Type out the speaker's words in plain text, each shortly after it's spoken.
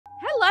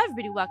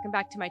everybody, welcome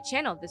back to my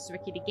channel. This is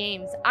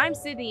RicketyGames. I'm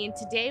Sydney, and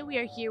today we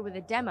are here with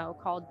a demo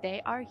called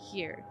They Are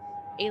Here,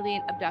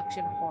 Alien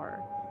Abduction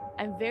Horror.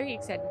 I'm very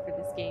excited for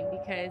this game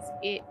because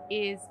it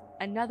is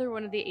another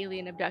one of the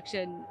alien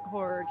abduction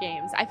horror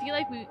games. I feel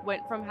like we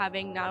went from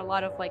having not a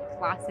lot of like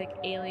classic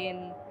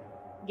alien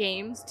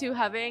games to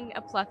having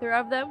a plethora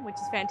of them, which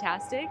is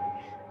fantastic.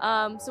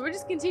 So we're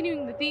just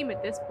continuing the theme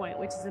at this point,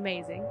 which is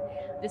amazing.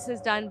 This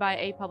is done by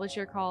a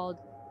publisher called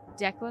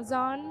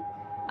DEKLAZON.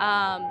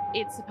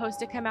 It's supposed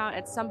to come out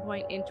at some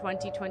point in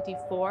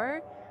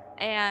 2024,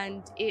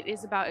 and it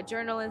is about a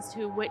journalist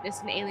who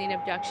witnessed an alien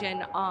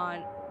abduction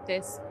on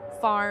this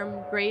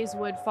farm,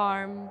 Grayswood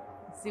farm.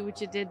 See what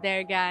you did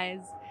there,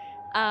 guys.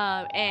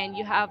 And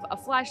you have a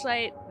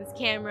flashlight, this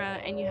camera,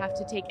 and you have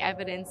to take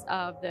evidence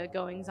of the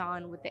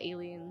goings-on with the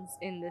aliens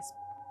in this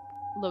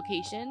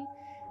location.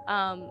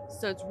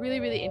 So it's really,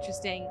 really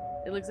interesting.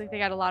 It looks like they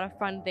got a lot of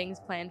fun things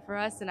planned for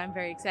us, and I'm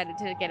very excited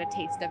to get a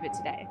taste of it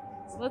today.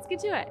 So let's get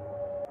to it.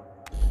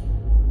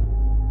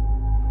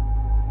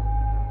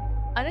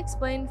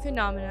 Unexplained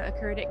phenomena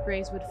occurred at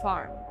Grayswood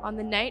Farm. On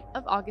the night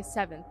of August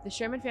 7th, the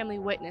Sherman family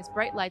witnessed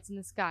bright lights in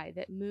the sky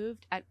that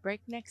moved at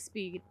breakneck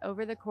speed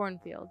over the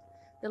cornfield.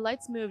 The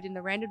lights moved in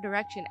the random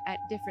direction at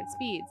different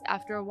speeds.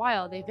 After a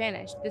while, they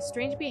vanished. This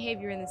strange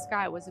behavior in the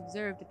sky was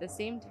observed at the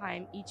same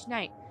time each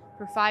night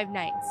for 5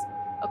 nights.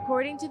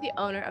 According to the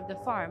owner of the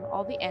farm,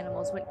 all the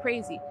animals went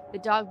crazy. The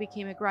dog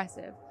became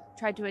aggressive,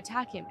 tried to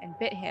attack him, and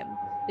bit him.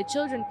 The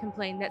children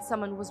complained that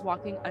someone was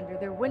walking under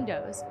their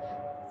windows.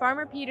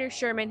 Farmer Peter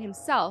Sherman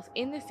himself,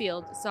 in the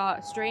field, saw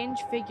a strange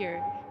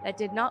figure that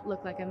did not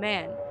look like a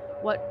man.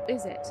 What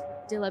is it?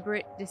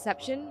 Deliberate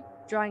deception?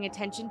 Drawing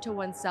attention to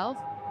oneself?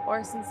 Or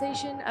a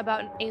sensation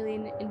about an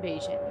alien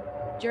invasion?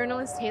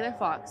 Journalist Taylor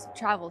Fox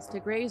travels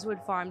to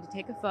Grayswood Farm to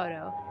take a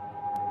photo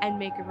and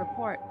make a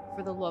report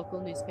for the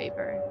local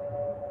newspaper.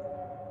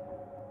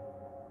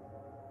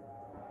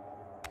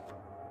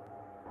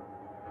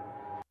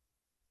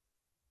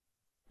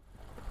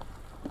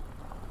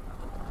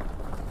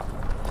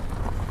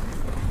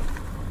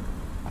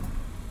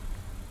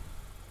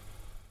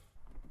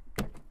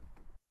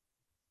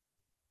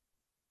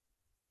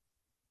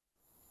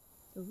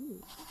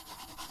 Ooh.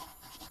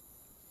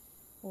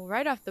 Well,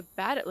 right off the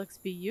bat, it looks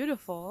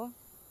beautiful.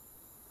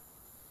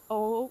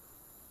 Oh,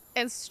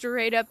 and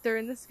straight up there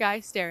in the sky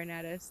staring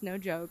at us. No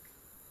joke.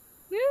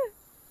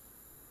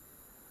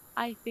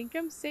 I think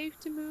I'm safe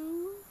to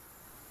move.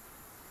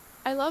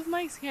 I love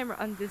my camera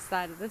on this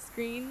side of the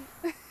screen.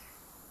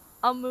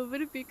 I'll move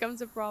it if it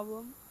becomes a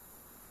problem.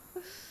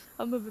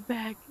 I'll move it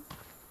back.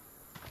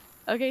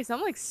 Okay, so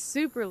I'm like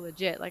super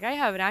legit. Like I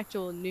have an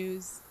actual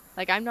news.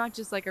 Like, I'm not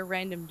just, like, a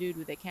random dude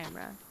with a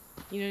camera.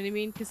 You know what I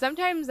mean? Because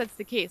sometimes that's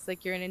the case.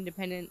 Like, you're an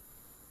independent,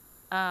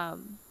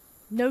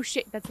 no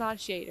shade. That's not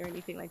shade or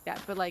anything like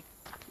that. But, like,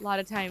 a lot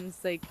of times,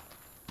 like,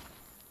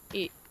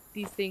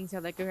 these things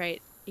are, like,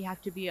 alright, you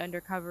have to be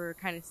undercover,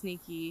 kind of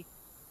sneaky.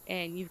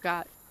 And you've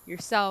got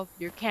yourself,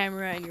 your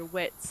camera, and your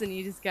wits. And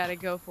you just gotta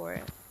go for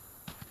it.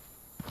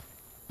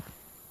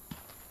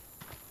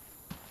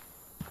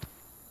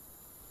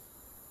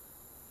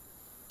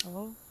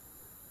 Oh.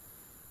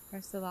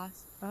 Press the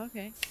last. Oh,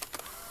 okay.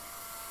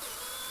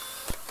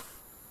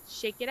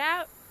 Shake it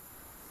out.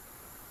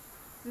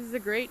 This is a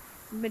great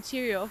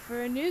material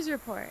for a news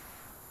report.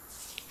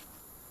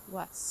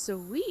 What?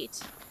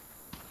 Sweet.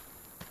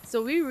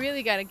 So we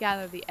really gotta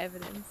gather the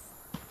evidence.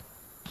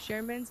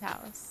 Sherman's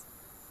house.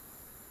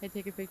 Can I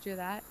take a picture of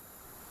that?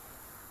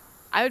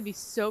 I would be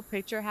so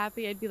picture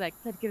happy. I'd be like,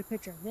 let's get a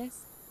picture of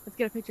this. Let's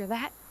get a picture of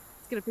that.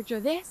 Let's get a picture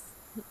of this.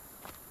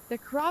 The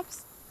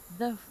crops.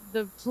 The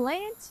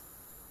plant.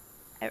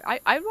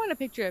 I want a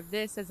picture of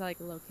this as like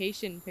a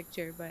location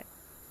picture, but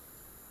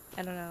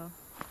I don't know.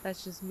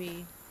 That's just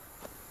me.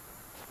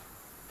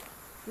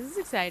 This is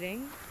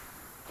exciting.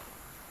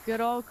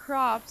 Good old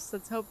crops.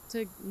 Let's hope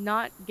to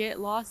not get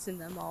lost in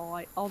them all.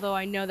 Although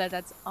I know that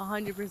that's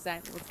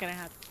 100% what's gonna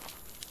happen.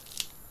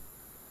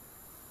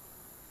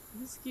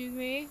 Excuse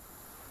me.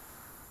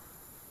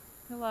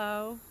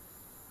 Hello.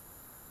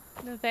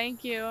 No,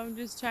 thank you. I'm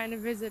just trying to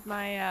visit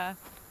my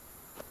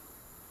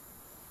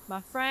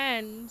my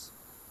friend.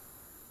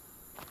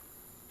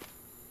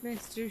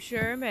 Mr.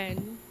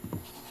 Sherman.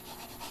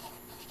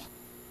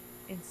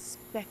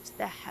 Inspect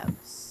the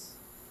house.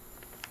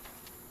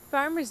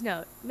 Farmer's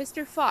note.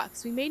 Mr.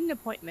 Fox, we made an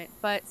appointment,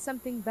 but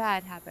something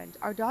bad happened.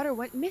 Our daughter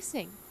went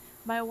missing.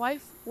 My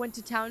wife went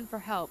to town for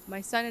help.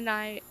 My son and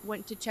I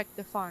went to check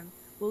the farm.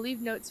 We'll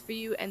leave notes for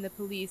you and the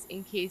police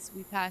in case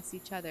we pass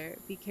each other.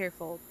 Be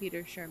careful,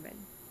 Peter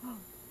Sherman.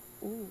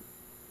 Ooh.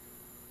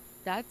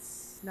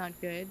 That's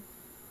not good.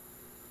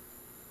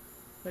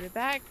 Put it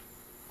back.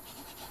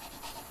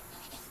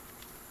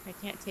 I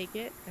can't take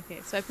it.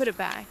 Okay, so I put it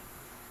back.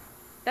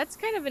 That's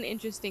kind of an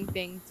interesting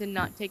thing to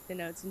not take the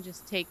notes and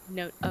just take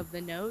note of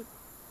the note.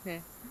 But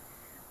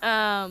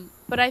I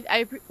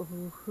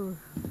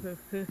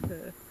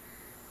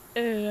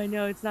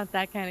know it's not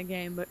that kind of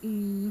game, but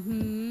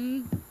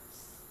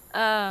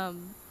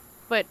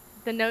but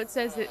The note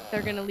says that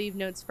they're gonna leave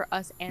notes for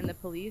us and the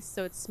police,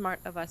 so it's smart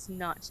of us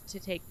not to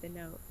take the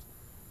note.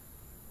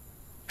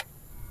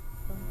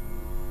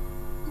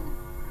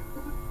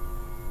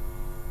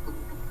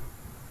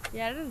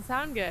 Yeah, it doesn't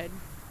sound good.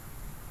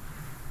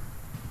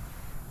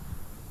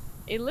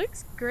 It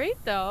looks great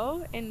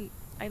though, and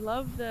I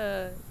love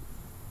the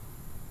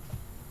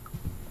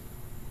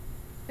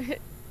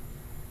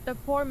the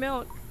poor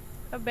milk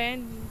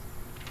abandoned.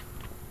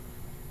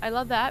 I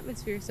love the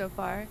atmosphere so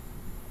far.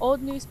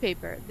 Old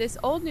newspaper. This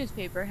old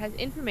newspaper has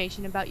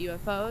information about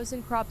UFOs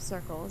and crop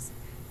circles.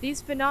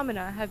 These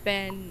phenomena have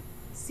been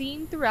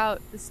seen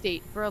throughout the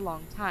state for a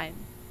long time.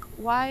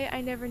 Why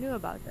I never knew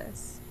about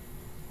this.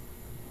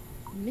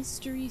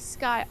 Mystery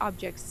sky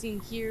objects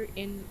seen here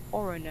in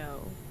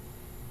Orono.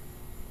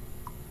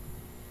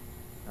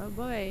 Oh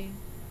boy.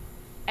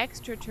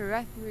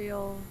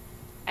 Extraterrestrial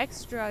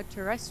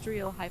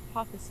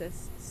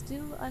hypothesis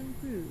still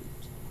unproved.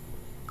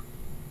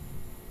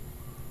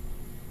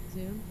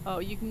 Zoom. Oh,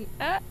 you can.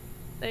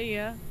 There you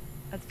go.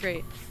 That's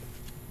great.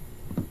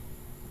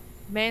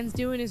 Man's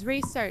doing his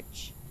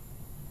research.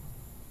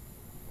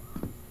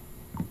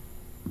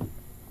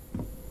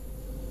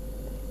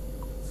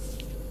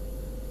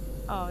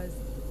 Oh,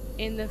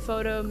 in the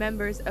photo,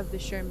 members of the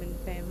Sherman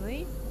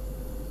family.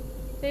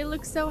 They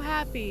look so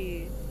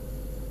happy.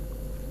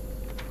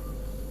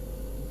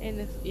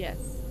 Yes,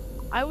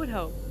 I would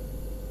hope.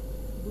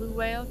 Blue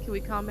whale. Can we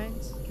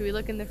comment? Can we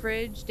look in the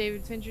fridge,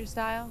 David Fincher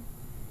style?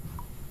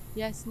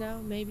 Yes,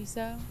 no, maybe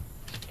so.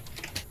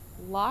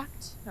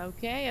 Locked.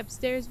 Okay,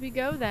 upstairs we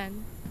go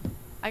then.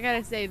 I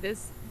gotta say,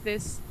 this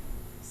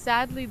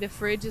sadly the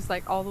fridge is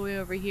like all the way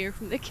over here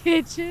from the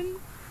kitchen.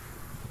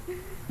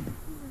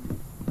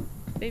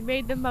 They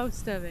made the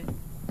most of it.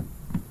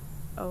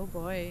 Oh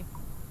boy.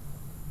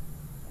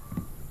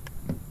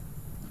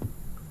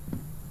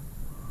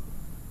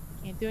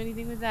 Can't do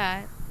anything with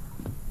that.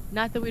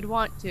 Not that we'd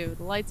want to.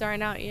 The lights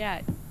aren't out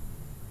yet.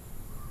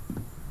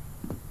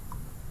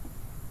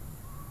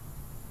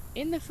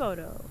 In the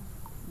photo.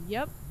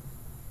 Yep.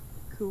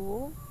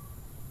 Cool.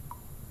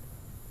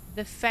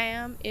 The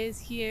fam is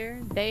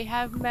here. They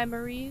have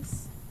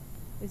memories.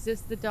 Is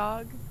this the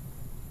dog?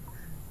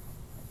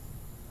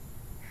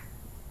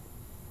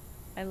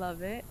 I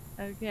love it.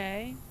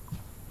 Okay.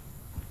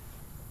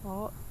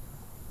 Oh.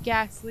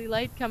 Ghastly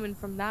light coming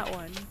from that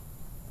one.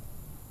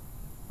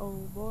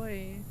 Oh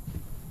boy.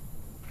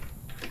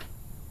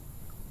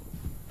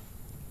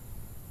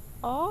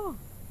 Oh.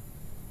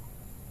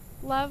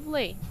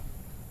 Lovely.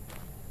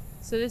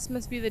 So this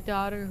must be the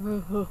daughter's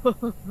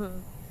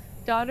room.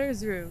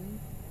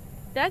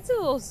 That's a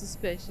little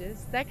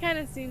suspicious. That kind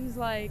of seems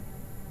like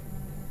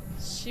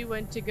she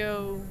went to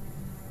go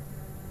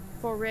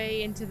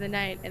foray into the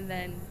night and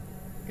then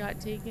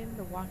got taken,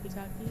 the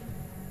walkie-talkie.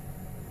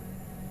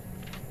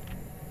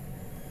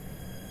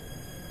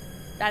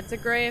 That's a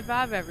gray if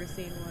I've ever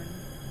seen one.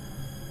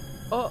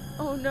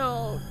 Oh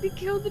no, they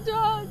killed the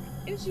dog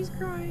and she's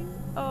crying.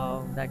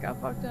 Oh, that got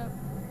fucked up.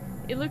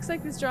 It looks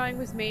like this drawing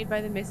was made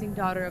by the missing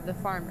daughter of the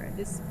farmer.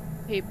 This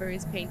paper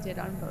is painted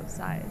on both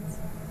sides.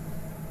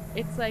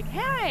 It's like,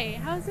 hey,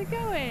 how's it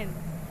going?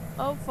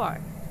 Oh, far.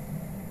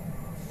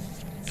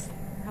 That's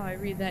how I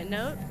read that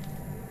note.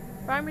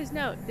 Farmer's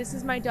note. This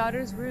is my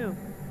daughter's room.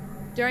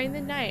 During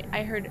the night,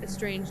 I heard a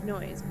strange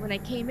noise. When I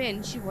came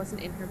in, she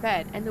wasn't in her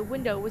bed, and the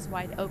window was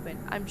wide open.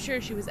 I'm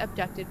sure she was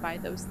abducted by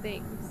those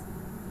things.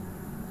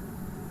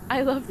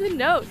 I love the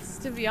notes,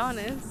 to be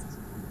honest.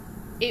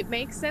 It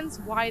makes sense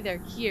why they're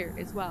here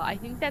as well. I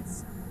think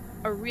that's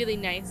a really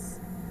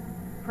nice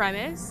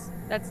premise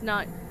that's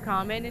not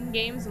common in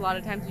games. A lot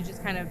of times you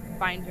just kind of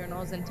find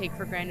journals and take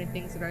for granted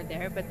things that are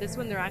there, but this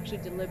one they're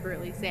actually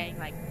deliberately saying,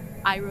 like,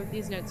 I wrote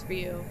these notes for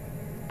you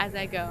as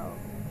I go.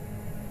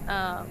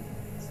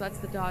 So that's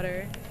the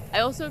daughter. I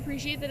also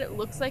appreciate that it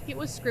looks like it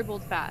was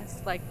scribbled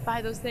fast. Like,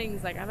 buy those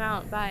things, like, I'm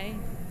out, bye.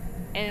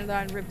 And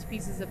they're on ripped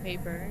pieces of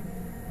paper.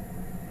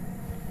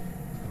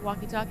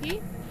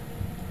 Walkie-talkie.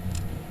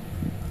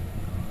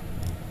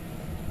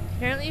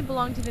 Apparently it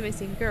belonged to the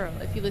missing girl.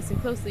 If you listen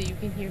closely, you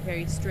can hear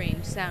very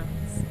strange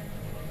sounds.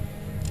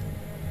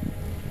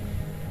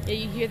 Yeah,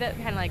 you hear that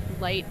kind of like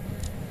light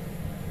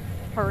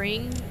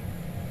purring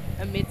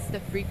amidst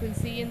the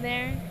frequency in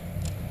there.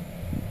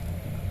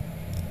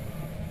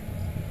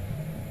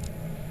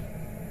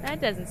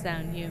 That doesn't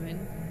sound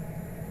human.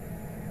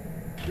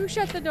 Who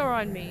shut the door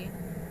on me?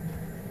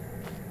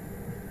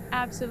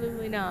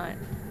 Absolutely not.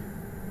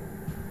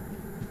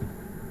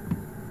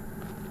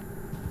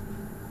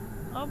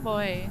 Oh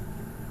boy.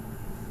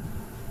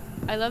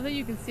 I love that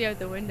you can see out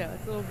the window.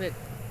 It's a little bit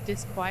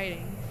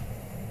disquieting.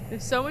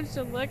 There's so much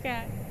to look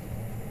at.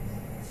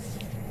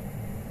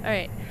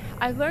 Alright.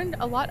 I've learned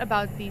a lot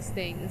about these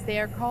things. They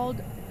are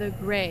called the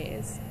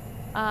Greys.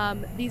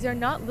 These are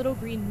not little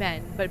green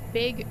men, but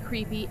big,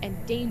 creepy,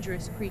 and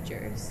dangerous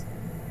creatures.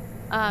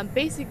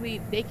 Basically,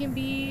 they can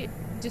be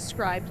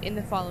described in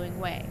the following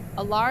way.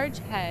 A large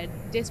head,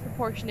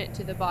 disproportionate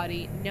to the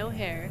body, no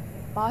hair,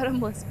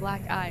 bottomless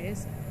black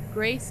eyes,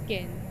 gray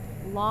skin,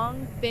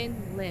 long,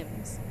 thin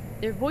limbs.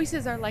 Their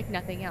voices are like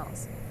nothing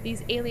else.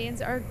 These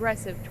aliens are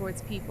aggressive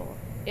towards people.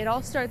 It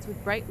all starts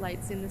with bright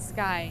lights in the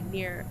sky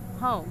near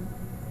home,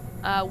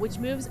 which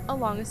moves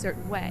along a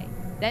certain way.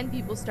 Then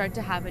people start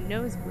to have a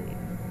nosebleed,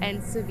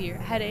 and severe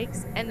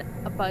headaches, and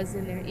a buzz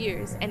in their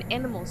ears, and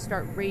animals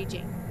start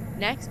raging.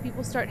 Next,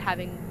 people start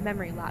having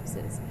memory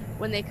lapses.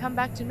 When they come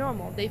back to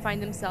normal, they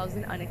find themselves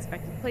in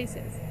unexpected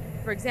places.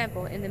 For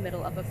example, in the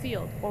middle of a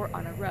field, or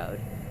on a road,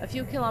 a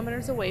few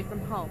kilometers away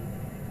from home.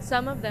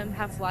 Some of them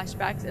have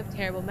flashbacks of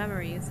terrible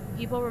memories.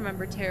 People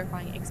remember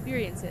terrifying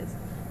experiences.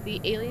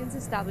 The aliens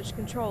establish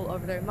control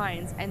over their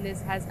minds, and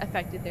this has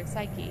affected their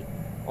psyche.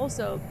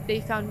 Also, they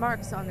found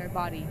marks on their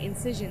body,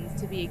 incisions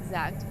to be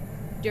exact.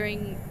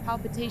 During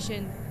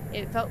palpitation,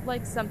 it felt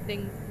like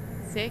something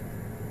thick,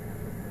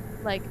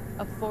 like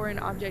a foreign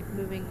object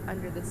moving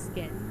under the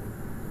skin.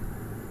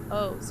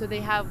 Oh, so they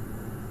have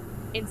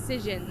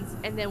incisions,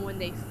 and then when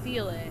they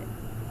feel it,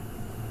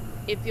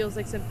 it feels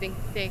like something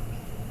thick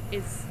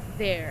is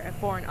there. A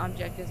foreign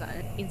object is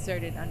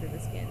inserted under the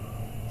skin.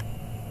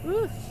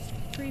 Oof,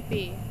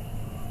 creepy.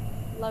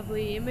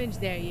 Lovely image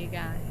there you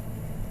got.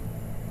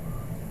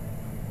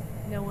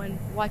 No one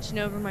watching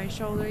over my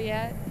shoulder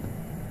yet?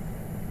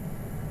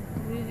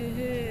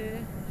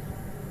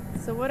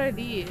 So what are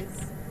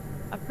these?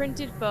 A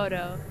printed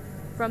photo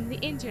from the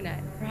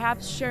internet.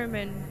 Perhaps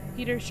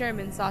Peter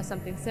Sherman saw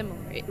something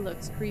similar. It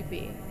looks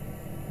creepy.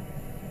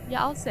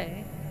 Yeah, I'll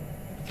say.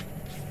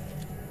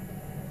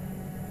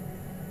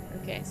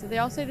 Okay, so they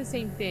all say the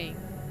same thing,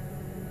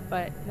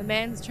 but the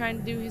man's trying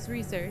to do his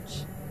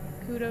research.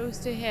 Kudos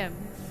to him.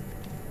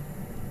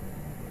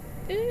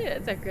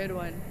 That's a good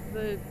one.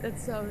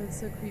 That's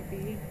so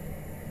creepy.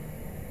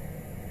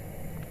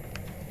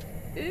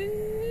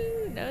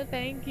 Ooh, no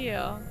thank you.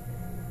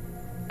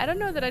 I don't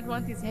know that I'd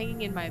want these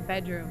hanging in my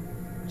bedroom,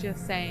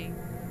 just saying.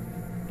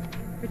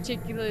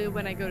 Particularly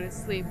when I go to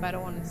sleep, I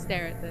don't want to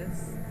stare at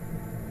this.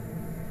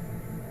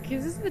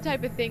 Because this is the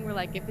type of thing where,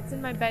 like, if it's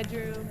in my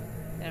bedroom,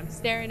 and I'm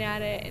staring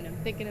at it, and I'm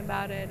thinking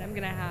about it, I'm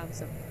gonna have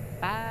some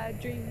bad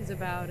dreams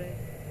about it.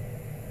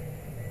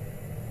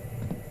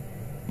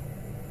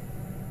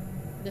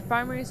 The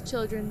Farmer's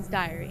Children's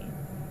Diary.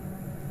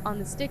 On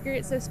the sticker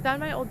it says, found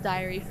my old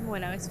diary from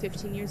when I was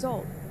 15 years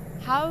old.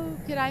 How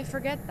could I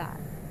forget that?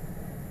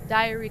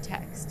 Diary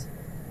text.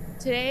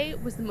 Today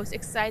was the most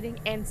exciting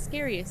and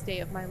scariest day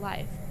of my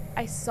life.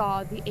 I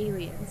saw the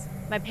aliens.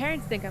 My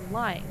parents think I'm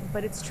lying,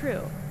 but it's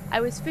true. I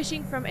was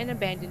fishing from an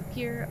abandoned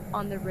pier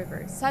on the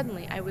river.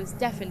 Suddenly, I was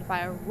deafened by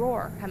a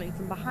roar coming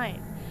from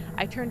behind.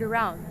 I turned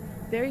around.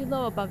 Very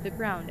low above the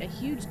ground, a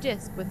huge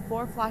disc with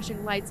 4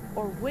 flashing lights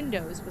or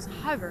windows was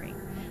hovering.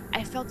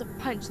 I felt a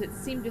punch that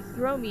seemed to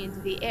throw me into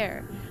the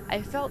air.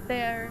 I froze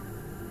there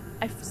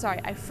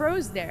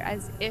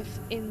as if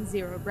in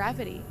zero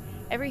gravity.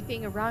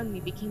 Everything around me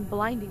became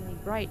blindingly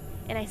bright,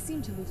 and I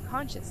seemed to lose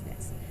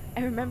consciousness.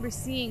 I remember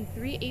seeing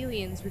 3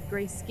 aliens with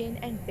gray skin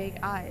and big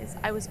eyes.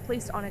 I was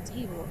placed on a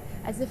table,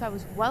 as if I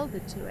was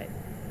welded to it.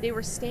 They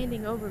were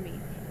standing over me.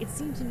 It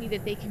seemed to me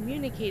that they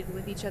communicated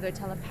with each other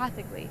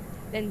telepathically.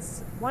 Then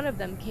one of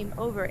them came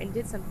over and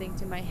did something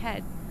to my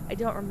head. I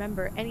don't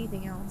remember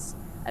anything else.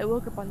 I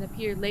woke up on the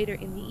pier later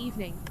in the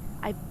evening.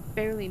 I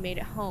barely made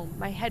it home.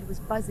 My head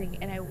was buzzing,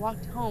 and I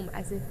walked home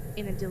as if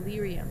in a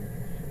delirium.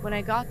 When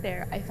I got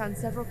there, I found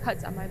several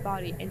cuts on my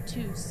body and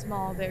 2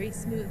 small, very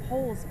smooth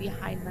holes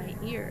behind my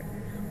ear.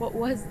 What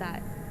was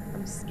that?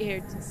 I'm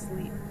scared to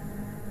sleep.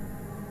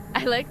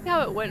 I liked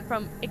how it went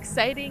from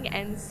exciting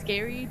and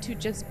scary to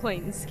just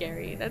plain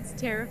scary. That's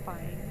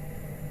terrifying.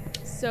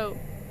 So...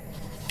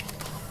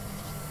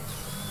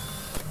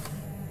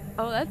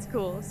 oh, that's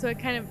cool. So it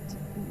kind of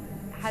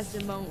has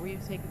the moment where you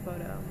take a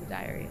photo of the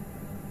diary.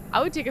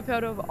 I would take a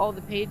photo of all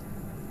the pages.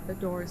 The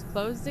door is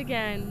closed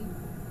again.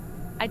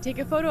 I'd take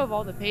a photo of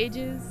all the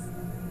pages.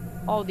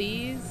 All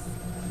these.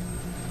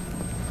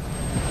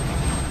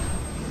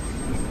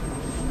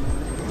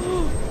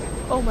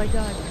 Oh my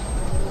god.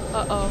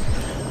 Uh-oh.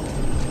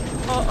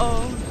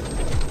 Uh-oh.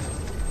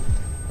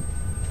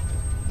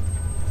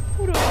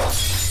 What do I...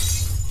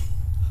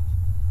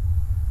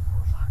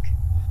 oh fuck.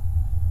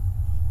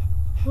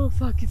 Oh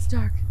fuck, it's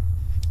dark.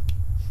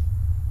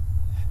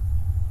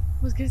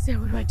 I was gonna say,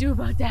 what do I do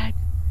about that?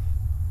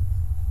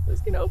 I was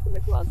gonna open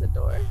the closet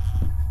door.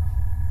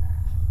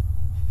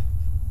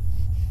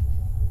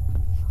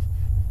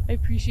 I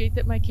appreciate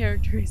that my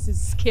character is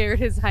as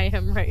scared as I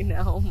am right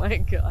now. Oh my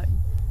god.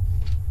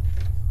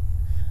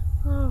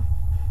 Oh,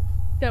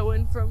 that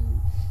went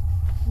from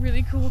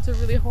really cool to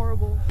really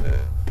horrible.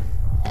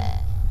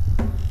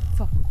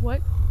 Fuck,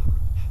 what?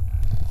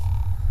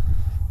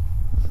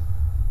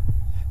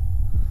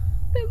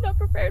 I'm not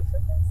prepared for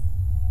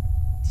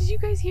this. Did you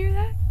guys hear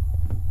that?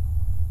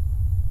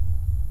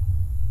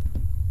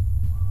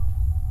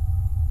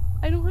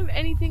 I don't have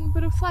anything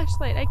but a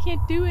flashlight. I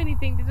can't do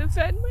anything to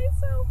defend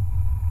myself.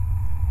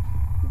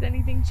 Did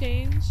anything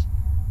change?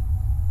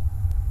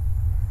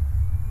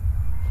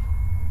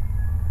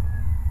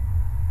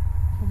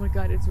 Oh my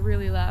god, it's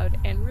really loud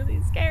and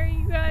really scary,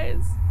 you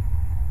guys.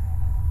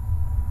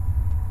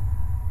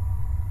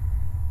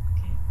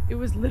 Okay, it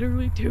was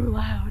literally too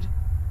loud.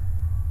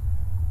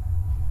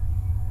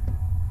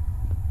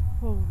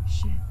 Holy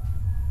shit.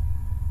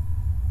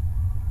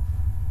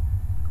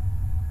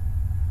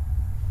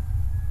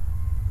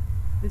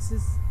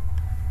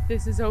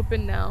 This is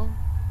open now.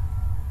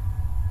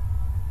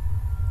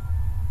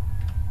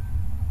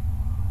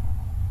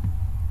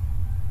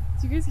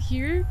 Do you guys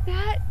hear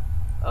that?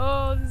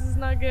 Oh, this is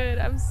not good.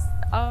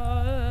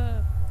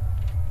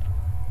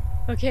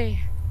 Okay.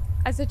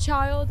 As a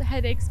child,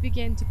 headaches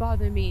began to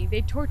bother me.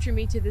 They torture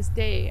me to this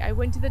day. I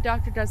went to the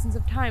doctor dozens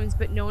of times,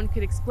 but no one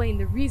could explain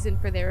the reason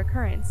for their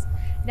occurrence.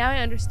 Now I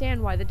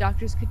understand why the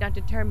doctors could not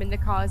determine the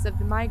cause of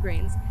the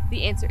migraines.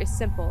 The answer is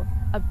simple: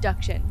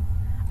 abduction.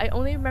 I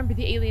only remember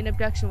the alien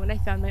abduction when I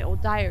found my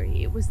old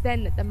diary. It was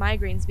then that the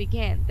migraines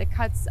began. The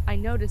cuts, I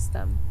noticed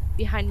them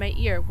behind my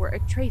ear, were a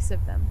trace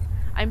of them.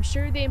 I'm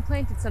sure they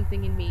implanted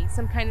something in me,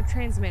 some kind of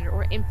transmitter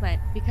or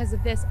implant. Because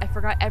of this, I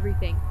forgot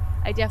everything.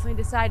 I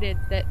definitely decided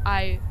that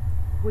I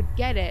would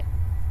get it.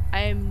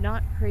 I am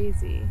not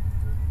crazy.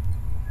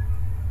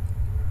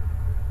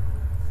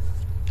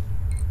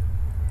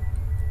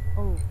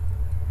 Oh.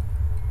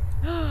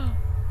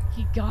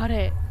 He got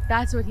it.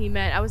 That's what he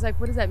meant. I was like,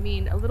 what does that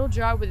mean? A little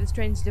jar with a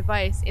strange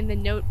device. In the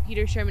note,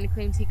 Peter Sherman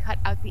claims he cut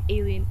out the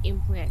alien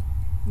implant.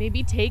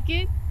 Maybe take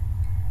it?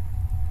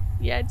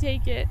 Yeah,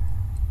 take it.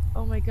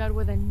 Oh my god,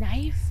 with a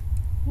knife?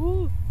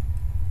 Ooh.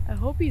 I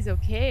hope he's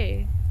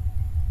okay.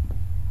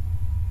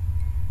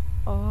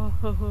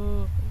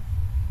 Oh.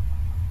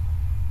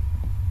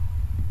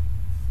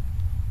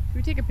 Should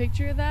we take a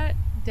picture of that?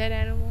 Dead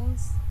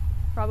animals?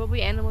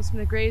 Probably animals from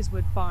the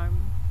Grayswood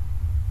farm.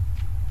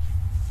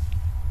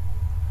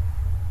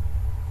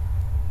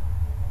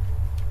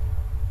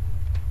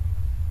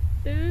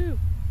 Ooh.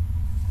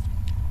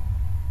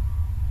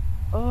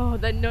 Oh,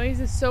 that noise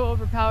is so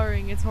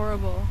overpowering. It's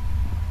horrible.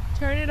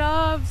 Turn it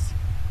off.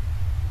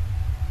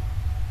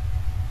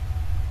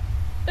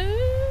 Ooh.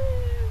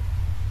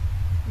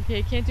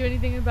 Okay, can't do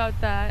anything about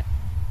that.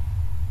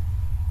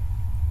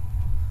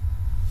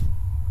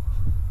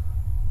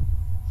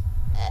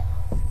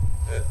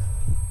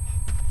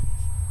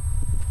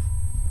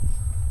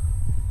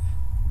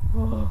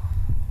 Oh.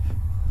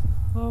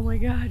 Oh my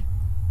god.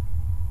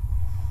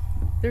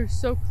 They're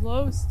so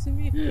close to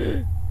me.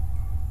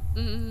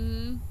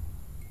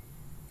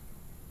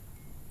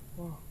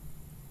 Whoa.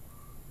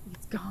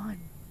 It's gone.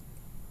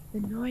 The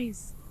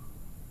noise.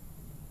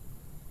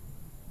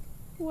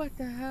 What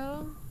the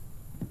hell?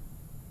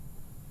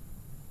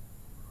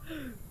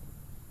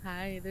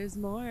 Hi, there's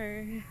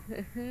more.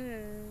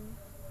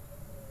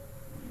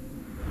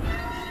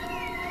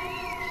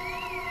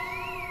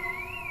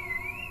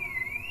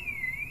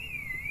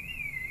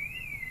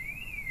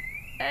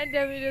 That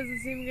definitely doesn't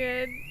seem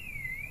good.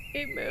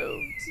 It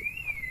moved.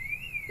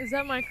 Is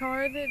that my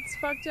car that's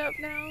fucked up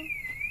now?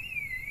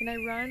 Can I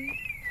run?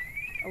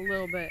 A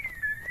little bit.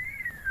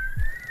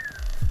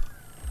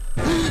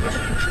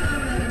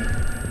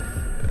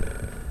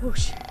 Oh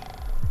shit.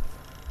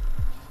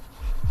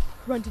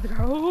 Run to the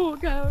car. Oh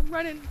god, I'm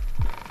running.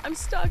 I'm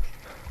stuck.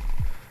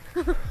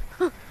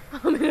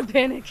 I'm in a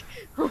panic.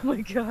 Oh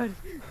my god.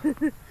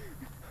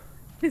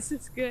 This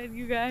is good,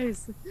 you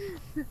guys.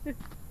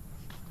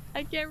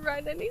 I can't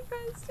run any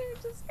faster.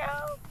 Just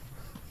go.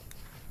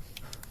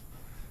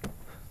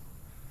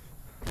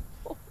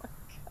 Oh my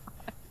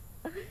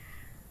god.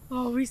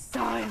 Oh, we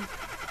saw him.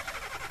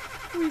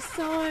 We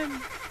saw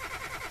him.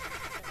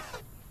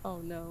 Oh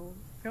no.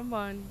 Come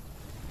on.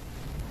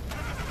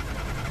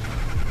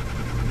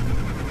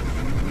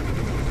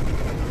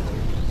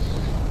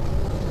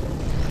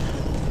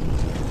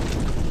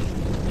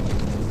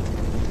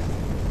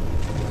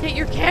 Get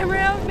your camera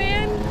out,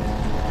 man.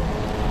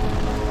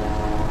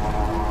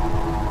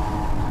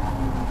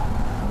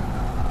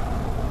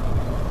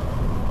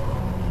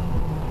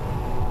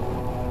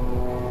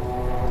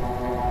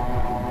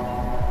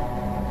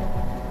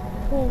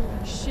 Holy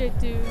shit,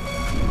 dude.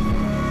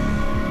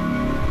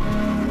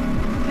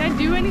 Can I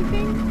do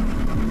anything?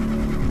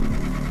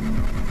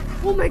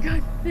 Oh my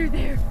god, they're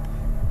there.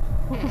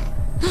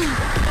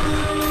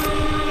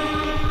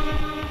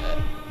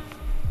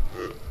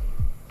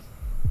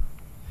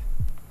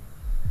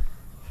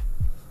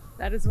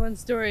 That is one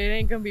story. It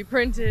ain't gonna be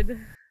printed.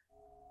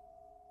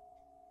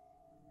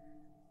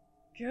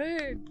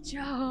 Good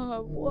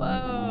job.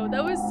 Whoa,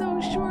 that was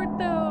so short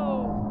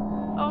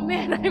though. Oh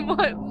man, I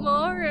want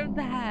more of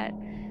that.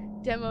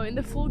 Demo. In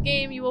the full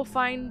game, you will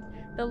find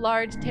the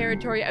large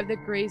territory of the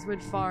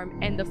Grayswood farm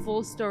and the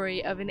full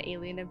story of an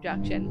alien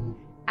abduction.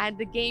 Add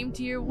the game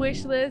to your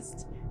wish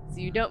list so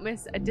you don't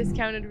miss a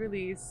discounted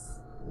release.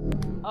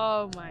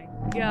 Oh my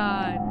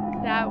god,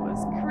 that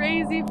was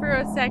crazy for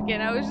a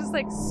second. I was just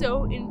like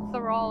so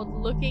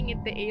enthralled looking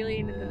at the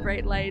alien in the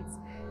bright lights,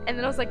 and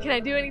then I was like, can I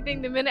do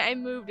anything? The minute I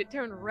moved, it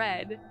turned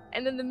red,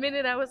 and then the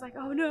minute I was like,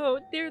 oh no,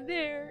 they're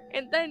there,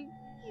 and then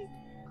he's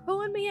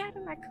pulling me out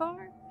of my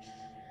car.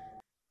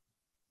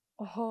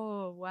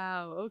 Oh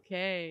wow,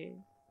 okay,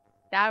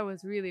 that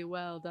was really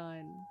well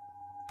done.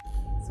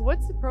 So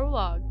what's the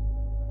prologue?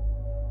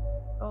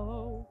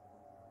 Oh,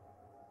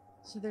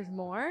 so there's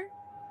more?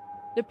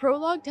 The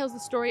prologue tells the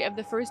story of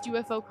the first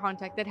UFO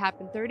contact that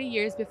happened 30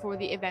 years before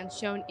the events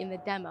shown in the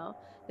demo.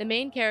 The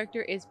main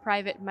character is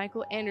Private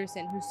Michael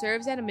Anderson, who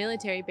serves at a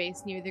military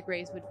base near the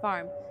Grayswood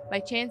farm. By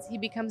chance, he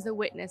becomes the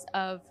witness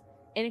of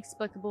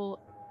inexplicable,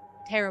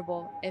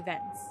 terrible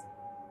events.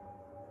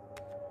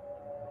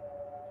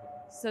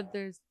 So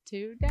there's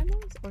 2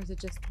 demos? Or is it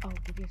just... Oh,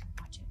 we have to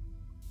watch it.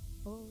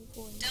 Oh,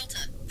 boy.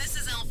 Delta, this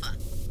is Alpha.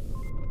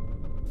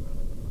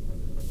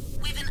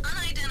 We've an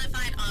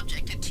unidentified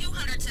object at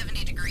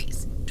 270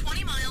 degrees.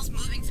 20 miles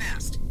moving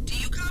fast. Do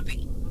you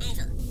copy?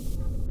 Over.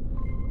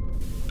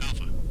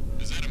 Alpha,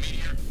 is that a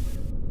meteor?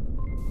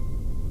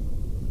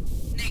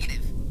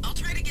 Negative. I'll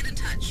try to get in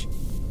touch.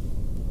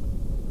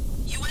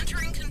 You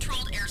entering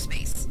controlled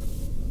airspace.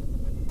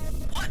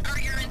 What are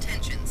your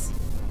intentions?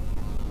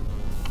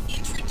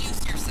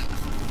 Introduce yourself.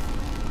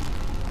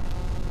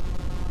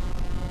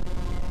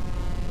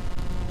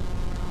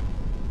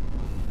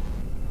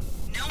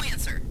 No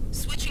answer.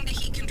 Switching to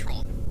heat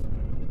control.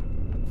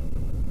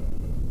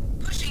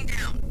 Pushing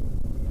down.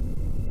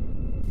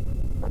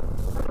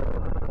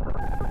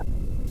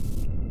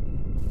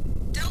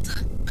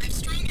 Delta, I have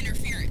strong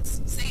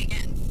interference. Say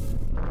again.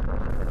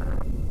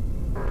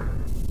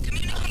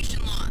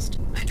 Communication lost.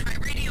 I try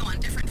radio on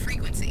different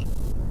frequency.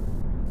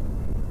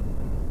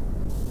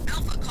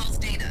 Alpha calls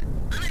data.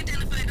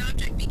 Unidentified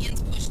object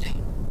begins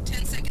pushdown.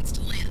 10 seconds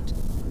to land.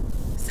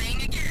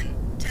 Saying again.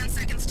 10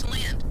 seconds to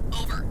land.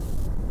 Over.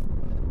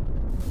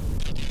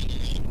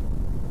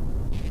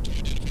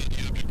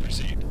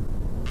 Received.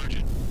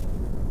 Urgent.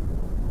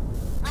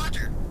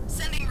 Roger.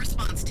 Sending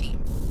response team.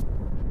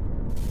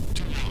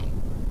 Too long.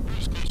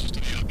 Who's closest to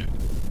the object?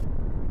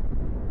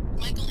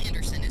 Michael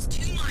Anderson is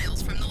 2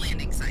 miles from the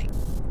landing site.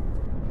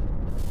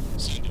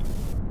 Sending.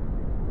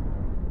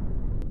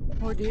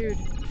 Poor dude.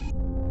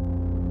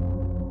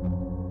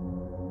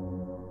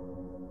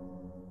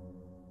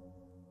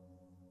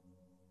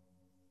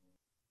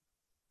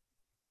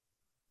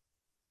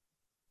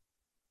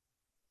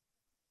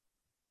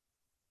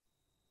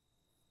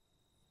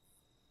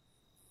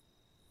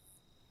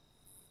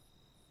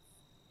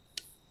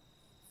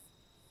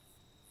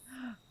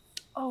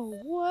 Oh,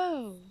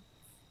 whoa.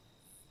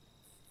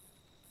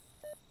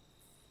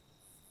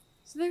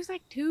 So there's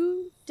like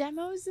 2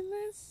 demos in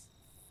this?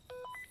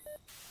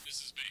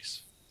 This is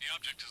base. The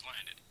object has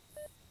landed.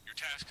 Your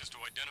task is to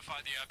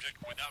identify the object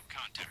without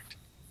contact.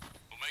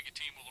 Omega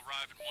team will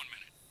arrive in 1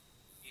 minute.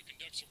 We'll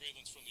conduct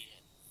surveillance from the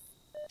air.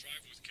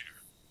 Drive with care.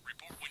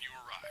 Report when you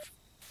arrive.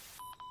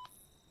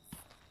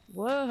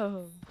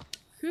 Whoa.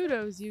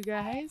 Kudos, you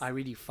guys. I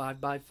read you 5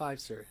 by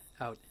 5, sir.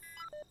 Out.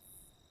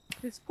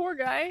 This poor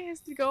guy has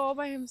to go all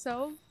by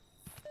himself.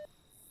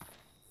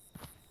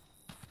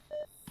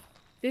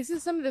 This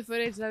is some of the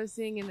footage that I was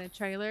seeing in the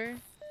trailer.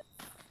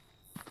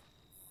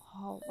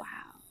 Oh,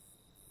 wow.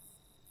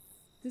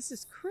 This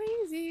is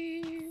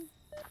crazy.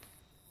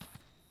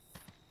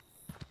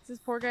 This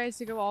poor guy has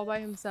to go all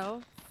by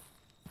himself.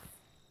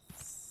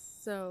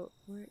 So,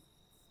 where...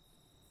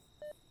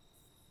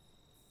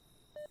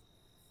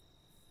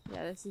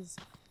 Yeah, this is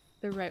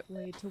the right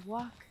way to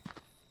walk.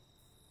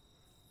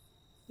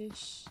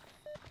 Ish.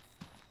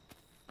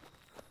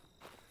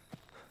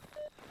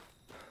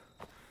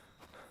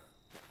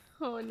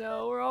 Oh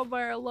no, we're all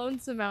by our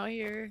lonesome out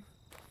here.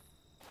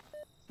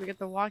 We got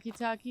the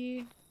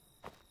walkie-talkie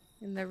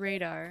and the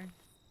radar.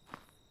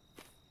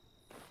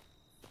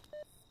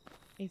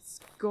 It's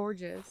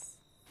gorgeous.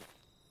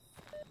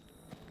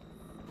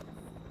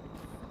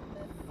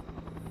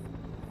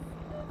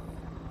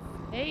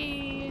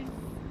 Hey!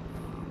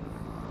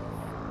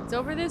 It's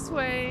over this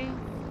way.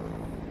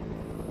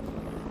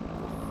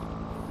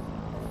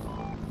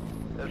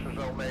 This is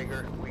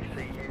Omega. We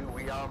see you.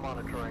 We are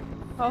monitoring.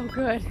 Oh,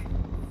 good.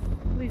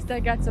 At least I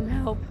got some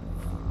help.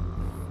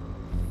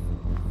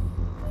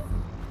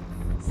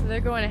 So they're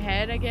going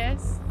ahead, I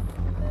guess.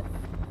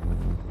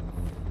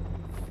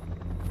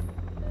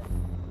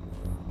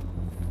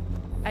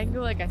 I can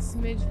go like a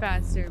smidge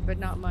faster, but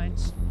not much.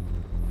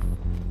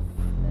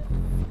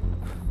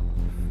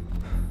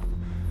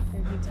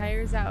 And he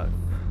tires out.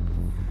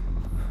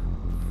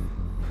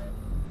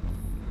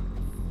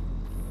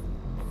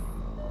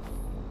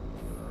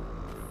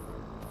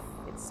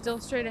 Still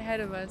straight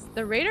ahead of us.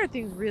 The radar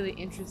thing's really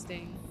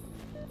interesting.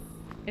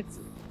 It's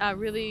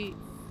really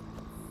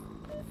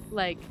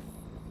like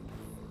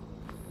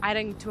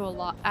adding to a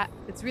lot.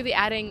 It's really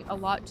adding a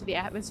lot to the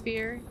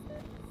atmosphere.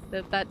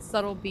 That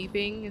subtle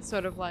beeping is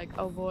sort of like,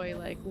 oh boy,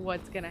 like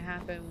what's gonna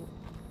happen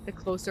the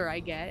closer I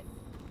get.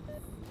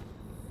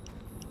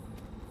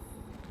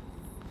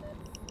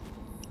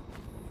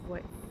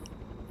 What?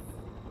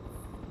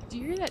 Do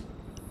you hear that?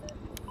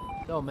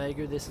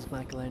 Omega, this is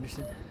Michael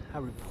Anderson. I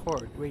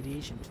report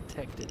radiation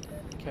detected.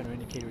 Counter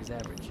indicator is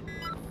average.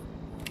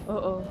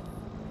 Uh-oh.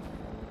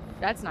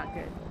 That's not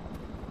good.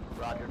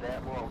 Roger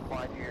that. We're all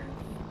quiet here.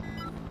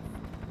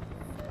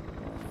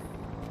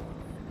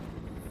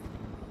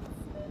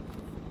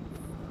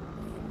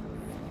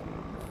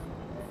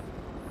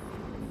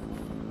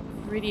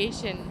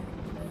 Radiation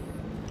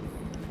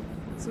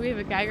So we have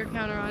a Geiger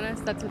counter on us.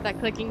 That's what that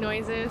clicking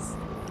noise is.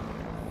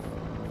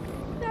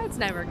 That's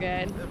never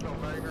good. This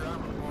Omega,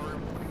 I'm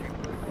reporting. We keep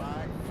blue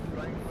flag.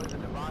 Strangely, the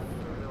devices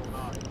are still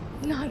not.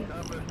 Not.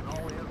 Numbers and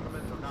all the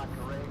instruments are not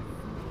correct.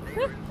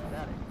 Data is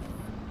static.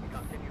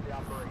 Continue the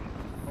operation.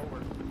 Over.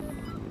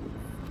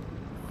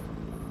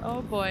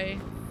 Oh boy.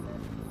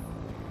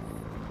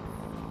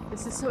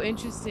 This is so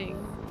interesting.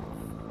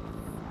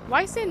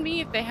 Why send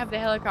me if they have the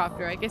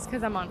helicopter? I guess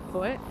because I'm on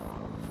foot.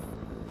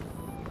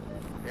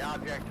 The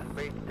object is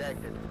being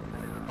detected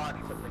and is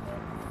approximately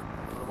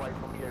away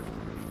from you.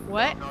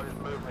 What? Notice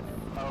movement.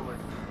 Over.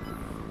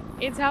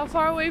 It's how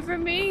far away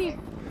from me?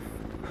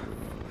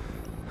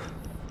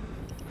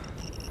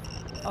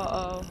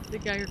 Uh-oh. The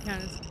Geiger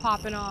count is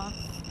popping off.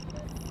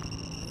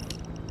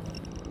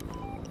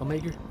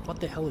 Omega, what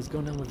the hell is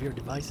going on with your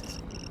devices?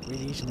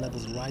 Radiation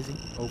levels rising.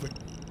 Over.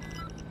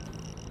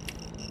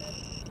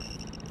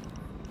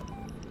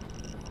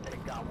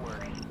 It got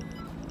worse.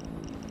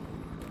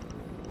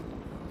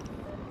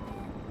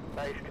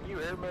 Base, can you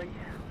hear me?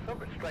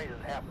 Something strange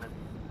is happening.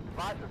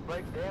 Devices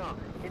break down.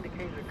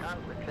 Indicators are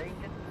constantly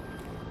changing.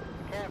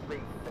 It can't be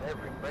that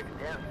everything breaks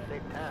down at the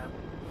same time.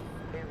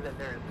 Seems that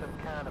there is some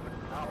kind of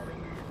anomaly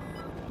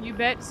here. You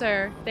bet,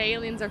 sir. The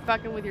aliens are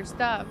fucking with your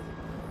stuff.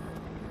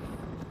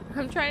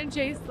 I'm trying to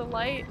chase the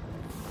light.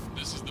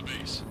 This is the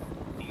base.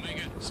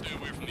 Omega, stay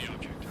away from the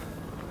object.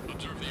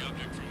 Observe the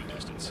object from a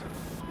distance.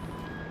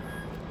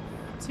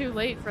 Too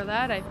late for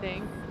that, I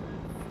think.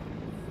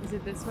 Is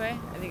it this way?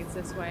 I think it's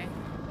this way.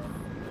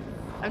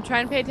 I'm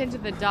trying to pay attention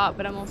to the dot,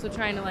 but I'm also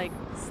trying to like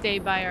stay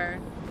by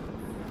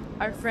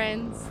our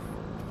friends.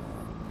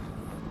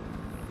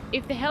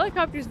 If the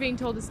helicopter's being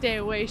told to stay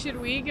away, should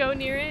we go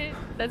near it?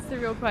 That's the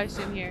real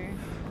question here.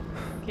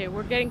 Okay,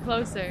 we're getting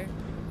closer.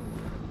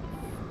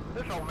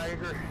 This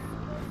Omega,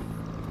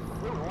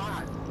 we're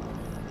light.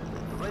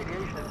 The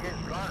radiation is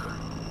getting stronger.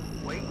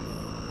 Wait.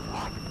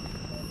 What?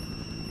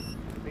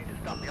 Need to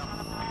stop the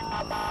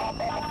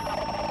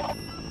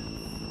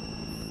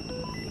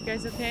You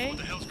guys okay? What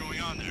the hell's going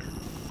on there?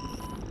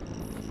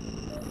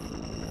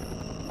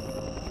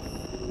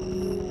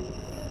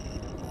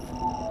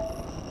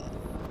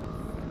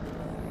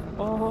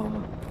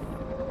 Oh,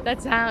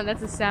 that sound,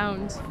 that's a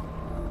sound.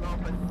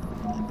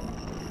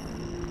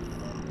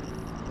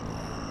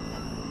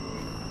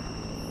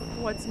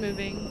 What's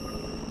moving?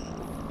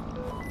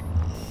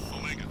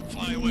 Omega,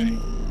 fly away.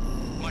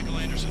 Michael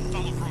Anderson,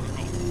 follow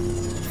protocol.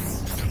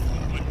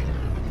 Quick.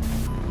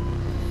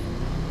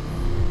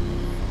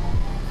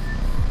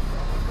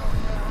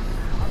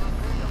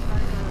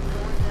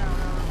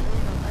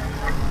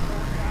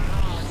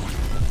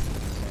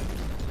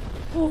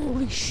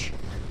 Holy shit.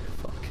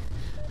 Fuck.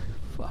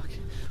 What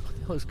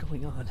the hell is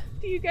going on?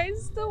 Do you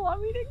guys still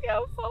want me to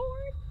go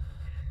forward?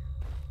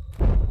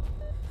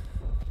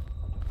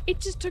 It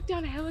just took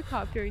down a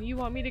helicopter and you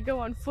want me to go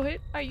on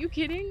foot? Are you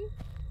kidding?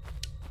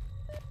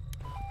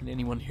 Can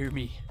anyone hear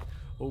me?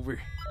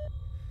 Over.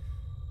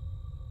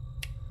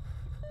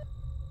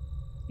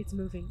 It's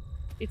moving.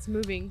 It's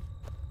moving.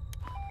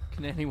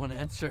 Can anyone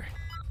answer?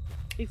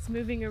 It's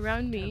moving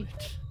around me. Damn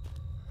it.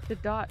 The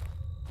dot.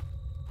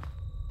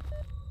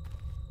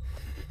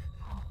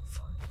 Oh,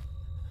 fuck.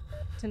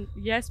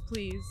 Yes,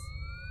 please.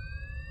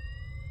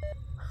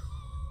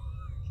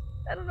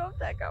 I don't know if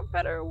that got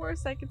better or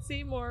worse. I could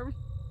see more.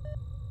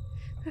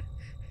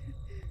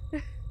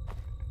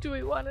 Do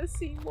we want to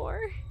see more?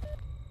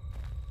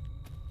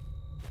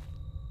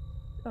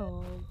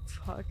 Oh,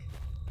 fuck.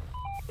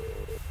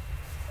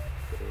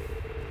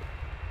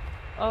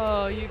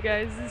 Oh, you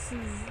guys, this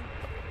is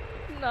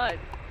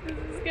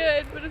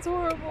good, but it's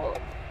horrible.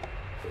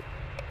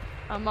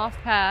 I'm off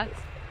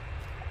path.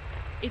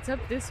 It's up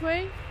this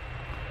way?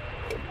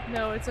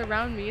 No, it's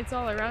around me. It's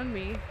all around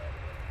me.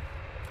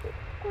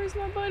 Where's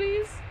my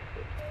buddies?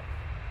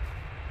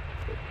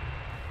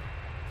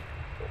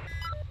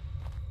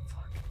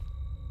 Fuck.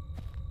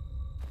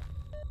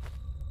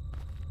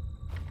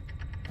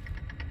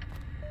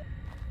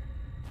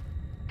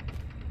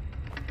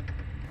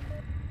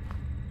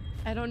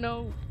 I don't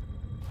know.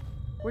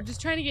 We're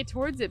just trying to get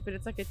towards it, but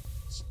it's like a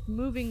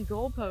moving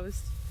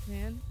goalpost,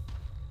 man.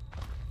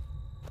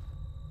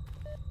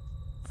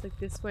 It's like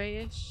this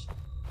way-ish.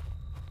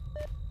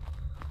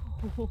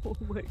 Oh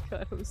my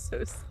god, I'm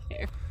so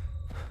scared.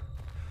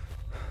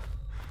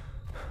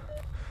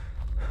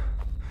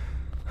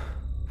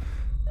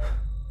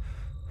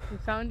 We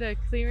found a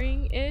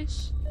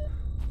clearing-ish.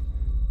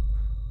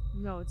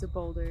 No, it's a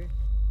boulder.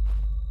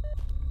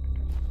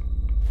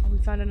 Oh, we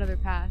found another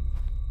pathway.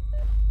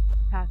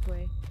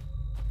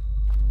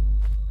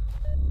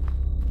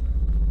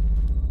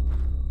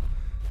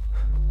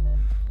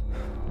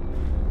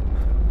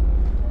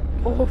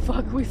 Oh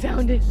fuck, we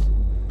found it.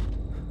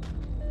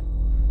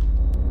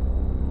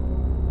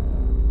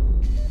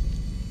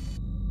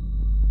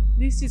 At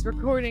least he's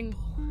recording.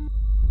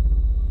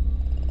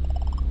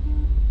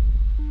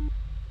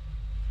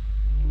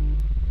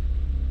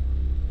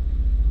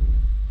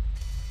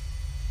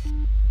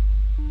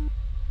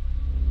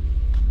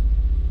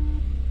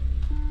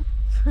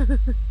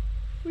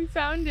 We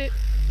found it.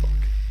 Fuck.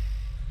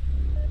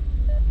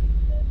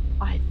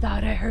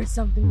 thought I heard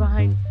something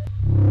behind.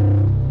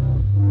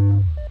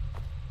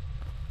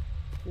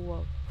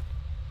 Whoa.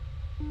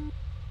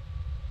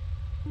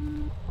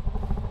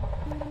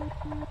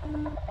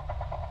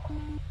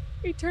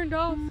 He turned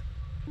off.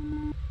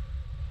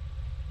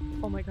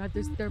 Oh my god,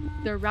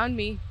 they're around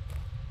me.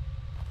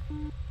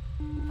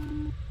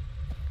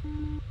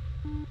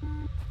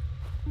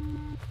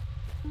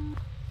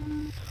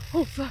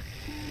 Oh fuck.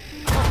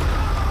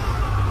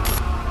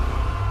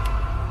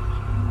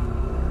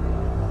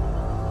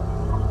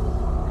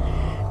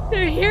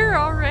 They're here,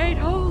 alright.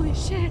 Holy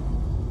shit.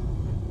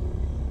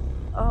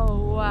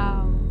 Oh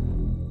wow.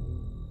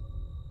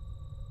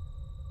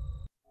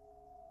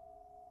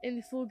 In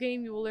the full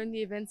game, you will learn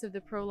the events of the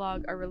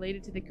prologue are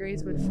related to the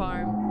Grayswood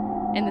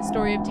farm and the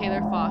story of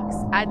Taylor Fox.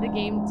 Add the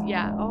game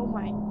yeah, oh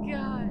my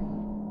god.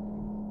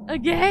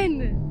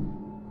 Again!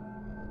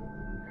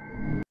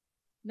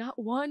 Not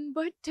one,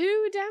 but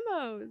 2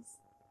 demos!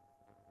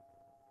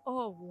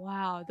 Oh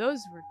wow,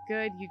 those were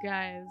good, you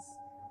guys.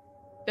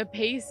 The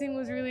pacing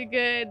was really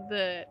good.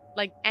 The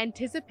like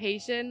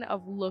anticipation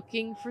of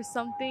looking for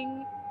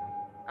something.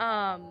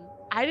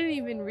 I didn't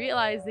even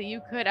realize that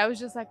you could. I was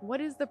just like,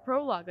 what is the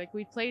prologue? Like,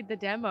 we played the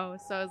demo,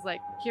 so I was like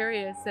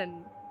curious,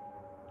 and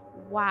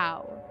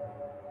wow.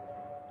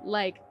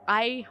 Like,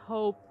 I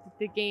hope that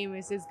the game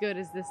is as good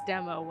as this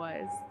demo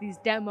was. These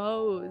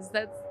demos,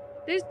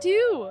 there's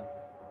 2.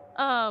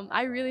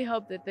 I really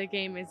hope that the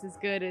game is as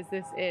good as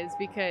this is,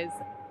 because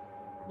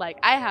like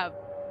I have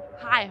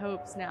high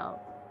hopes now.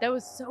 That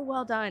was so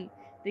well done.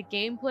 The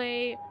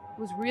gameplay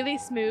was really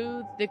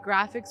smooth. The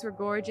graphics were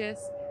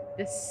gorgeous.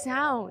 The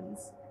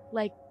sounds,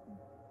 like,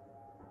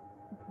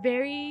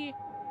 very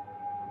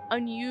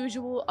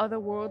unusual,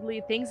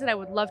 otherworldly things that I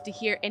would love to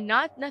hear, and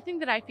nothing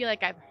that I feel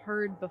like I've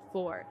heard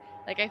before.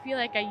 Like, I feel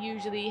like I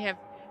usually have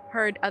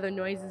heard other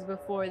noises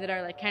before that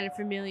are like kind of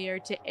familiar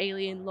to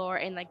alien lore,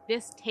 and like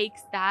this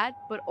takes that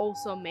but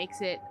also makes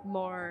it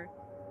more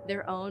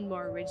their own,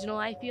 more original.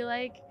 I feel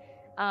like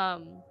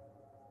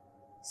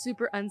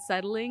super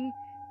unsettling.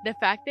 The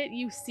fact that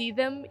you see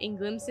them in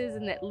glimpses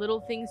and that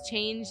little things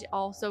change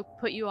also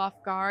put you off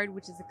guard,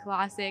 which is a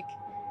classic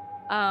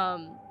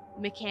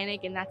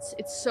mechanic, and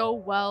it's so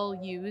well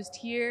used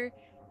here.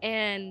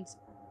 And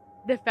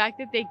the fact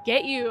that they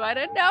get you out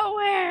of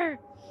nowhere.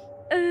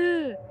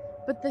 Ugh.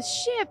 But the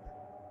ship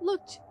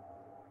looked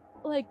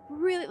like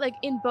really, like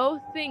in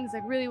both things,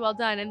 like really well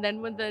done. And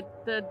then when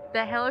the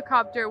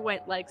helicopter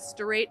went like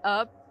straight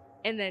up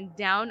and then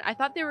down, I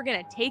thought they were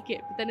gonna take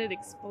it, but then it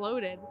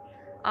exploded.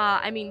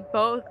 I mean,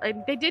 both,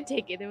 they did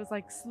take it. It was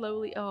like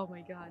slowly, oh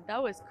my god,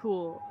 that was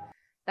cool.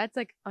 That's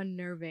like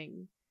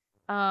unnerving.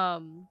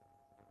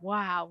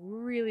 Wow,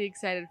 really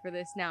excited for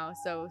this now.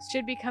 So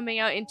should be coming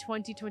out in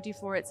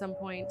 2024 at some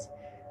point.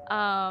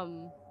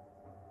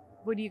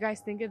 What do you guys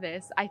think of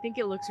this? I think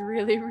it looks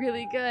really,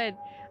 really good.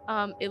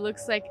 It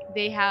looks like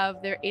they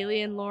have their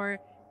alien lore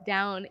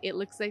down. It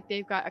looks like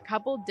they've got a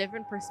couple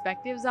different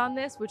perspectives on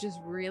this, which is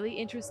really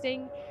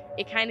interesting.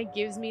 It kind of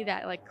gives me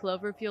that like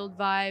Cloverfield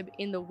vibe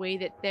in the way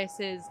that this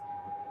is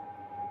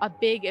a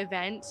big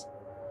event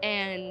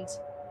and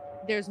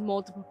there's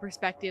multiple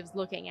perspectives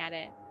looking at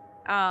it.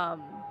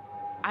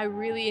 I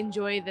really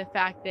enjoy the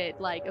fact that,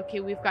 like,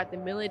 okay, we've got the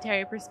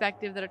military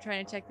perspective that are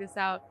trying to check this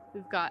out.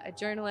 We've got a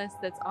journalist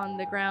that's on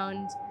the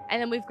ground. And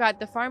then we've got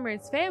the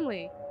farmer's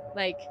family,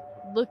 like,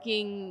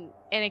 looking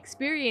and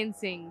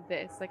experiencing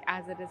this, like,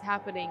 as it is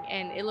happening.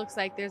 And it looks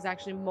like there's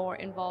actually more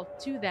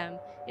involved to them.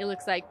 It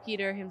looks like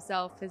Peter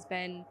himself has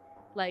been,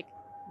 like,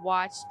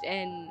 watched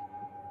and,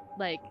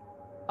 like,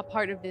 a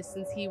part of this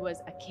since he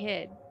was a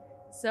kid.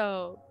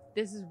 So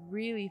this is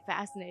really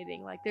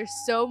fascinating. Like,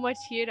 there's so much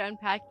here to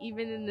unpack,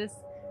 even in this,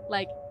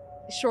 like,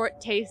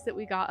 short taste that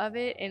we got of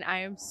it, and I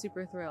am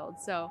super thrilled.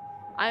 So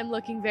I'm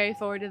looking very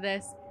forward to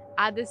this.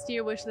 Add this to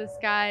your wish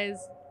list,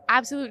 guys.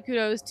 Absolute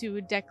kudos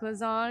to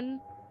DEKLAZON.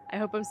 I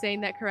hope I'm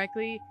saying that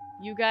correctly.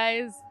 You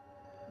guys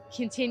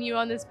continue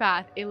on this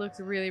path. It looks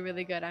really,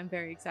 really good. I'm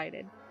very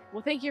excited.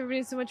 Well, thank you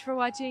everybody so much for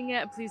watching.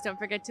 Please don't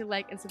forget to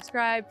like and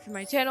subscribe to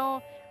my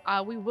channel.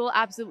 We will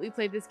absolutely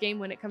play this game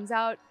when it comes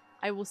out.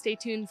 I will stay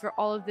tuned for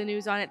all of the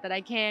news on it that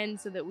I can,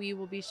 so that we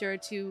will be sure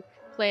to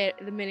play it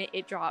the minute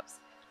it drops.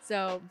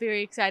 So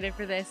very excited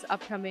for this,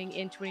 upcoming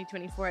in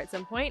 2024 at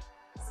some point.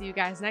 See you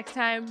guys next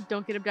time.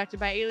 Don't get abducted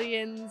by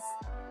aliens.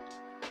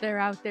 They're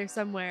out there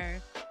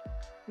somewhere.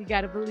 You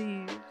gotta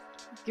believe.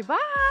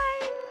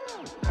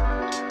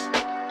 Goodbye!